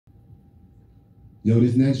Yo,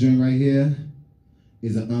 this next joint right here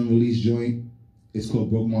is an unreleased joint. It's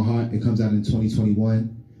called Broke My Heart. It comes out in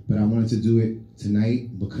 2021, but I wanted to do it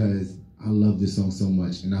tonight because I love this song so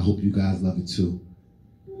much, and I hope you guys love it too.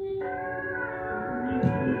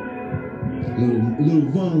 A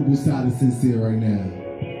little vulnerable side of Sincere right now.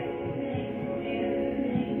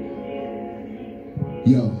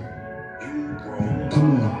 Yo,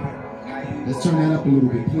 come on. Let's turn that up a little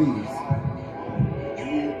bit, please.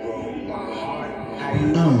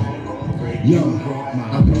 Yo,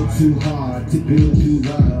 I worked too hard to build you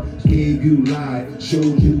love, gave you life,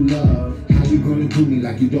 showed you love. How you gonna do me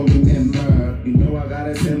like you don't remember? You know I got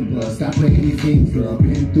a temper, stop playing these games, girl.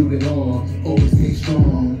 Been through it all, always stay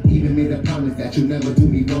strong. Even made a promise that you'll never do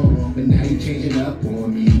me wrong, but now you changing up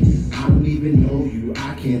on me. I don't even know you,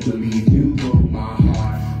 I can't believe you broke my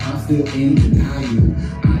heart. I'm still in denial,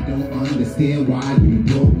 I don't understand why you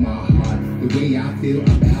broke my heart. The way I feel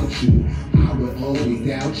about you, I would always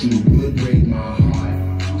doubt you, would break my heart.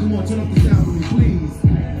 Come on, turn up the sound for me, please.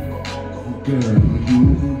 Girl,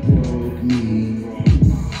 you broke me.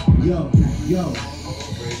 Yo.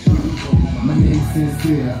 My name's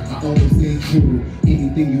Sincere, I always stay true.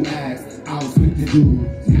 Anything you ask, I was quick to do.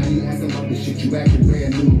 Now you asking about the shit, you acting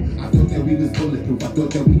brand new. I thought that we was bulletproof, I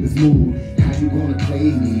thought that we was smooth. How you gonna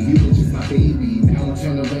play me? You were just my baby. Now I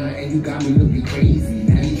turn around and you got me looking crazy.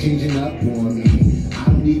 Now you changing up on me. I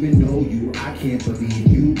don't even know you, I can't believe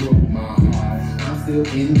you broke my heart. I'm still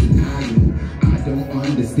in denial, I don't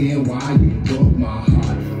understand why you broke my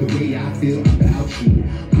heart. The way I feel about you,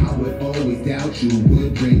 I would always doubt you,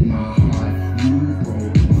 would break my heart. You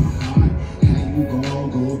broke my heart, how you gon'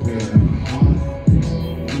 go break my heart?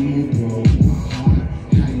 You broke my heart,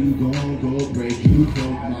 how you gon' go break? You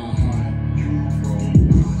broke my heart, you broke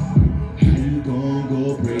my heart, how you gon' go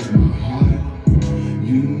break my heart?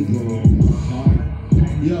 You broke my heart.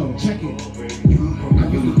 Yo, check it. I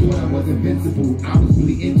really thought I was invincible. I was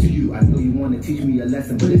really into you. I know you want to teach me a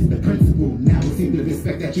lesson, but it's the principle. Now it seems the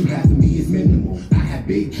respect that you have for me is minimal. I had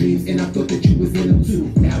big dreams and I thought that you was in them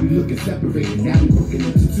too. Now we looking separated, now we broken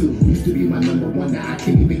into two. Used to be my number one, now I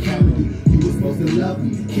can't even count you. You were supposed to love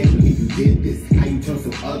me, can't believe you did this. How you turn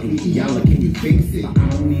so ugly, Yalla, can you fix it? I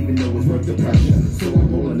don't even know it's worth the pressure. So I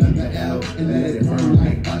roll another L and let it burn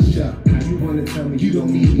like Usher. Now you wanna tell me you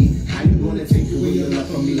don't need me? How you gonna take away your love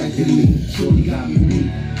from me like Dilly? Sure you got me beat.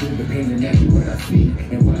 Feel the pain in every word I speak.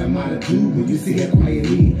 And what am I to do when you sit here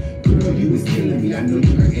quietly? Girl, you was killing me, I know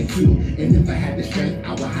you hurting too. And if I had the strength,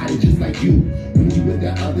 I would hide it just like you. When you with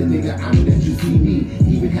that other nigga, I know that you see me.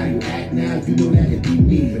 Even how you act now, you know that it be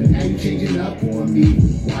me. But now you changing up on me.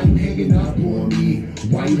 Why you hanging up on me?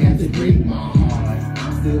 Why you have to break my heart?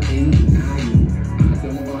 I'm still in denial, I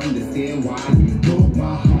don't understand why you broke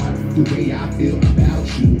my heart. The way I feel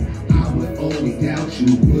about you, I would always doubt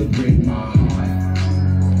you, would break my heart.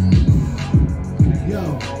 Yo,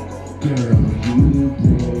 girl, you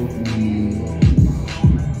broke me.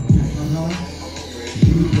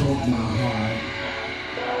 You broke my heart.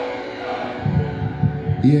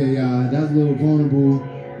 Yeah, y'all, that's a little vulnerable.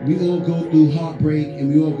 We all go through heartbreak and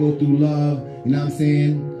we all go through love, you know what I'm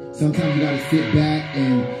saying? Sometimes you gotta sit back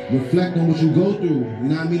and reflect on what you go through, you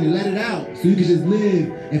know what I mean? And let it out so you can just live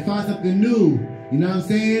and find something new, you know what I'm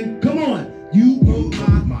saying? Come on, you broke my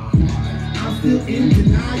heart. I'm still in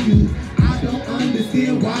denial. I don't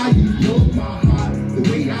understand why you broke my heart. The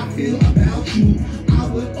way I feel about you, I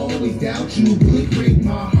would always doubt you, would break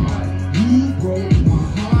my heart. You broke my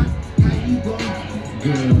heart, how you gon'?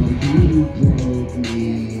 Girl, you broke me.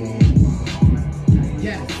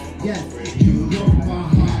 Yes, you broke my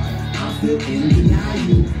heart. I'm still in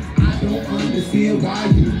denial. I don't understand why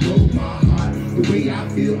you broke my heart. The way I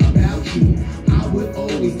feel about you, I would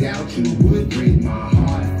always doubt you, would break my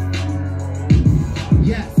heart.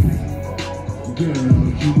 Yes, girl,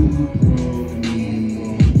 you broke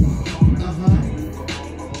me.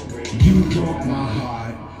 You broke my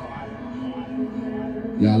heart.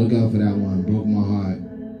 Y'all look out for that one. Broke my heart.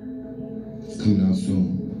 It's coming out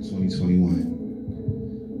soon, 2021.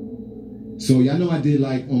 So y'all know I did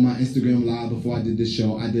like on my Instagram live before I did this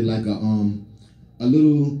show, I did like a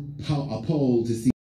little poll to see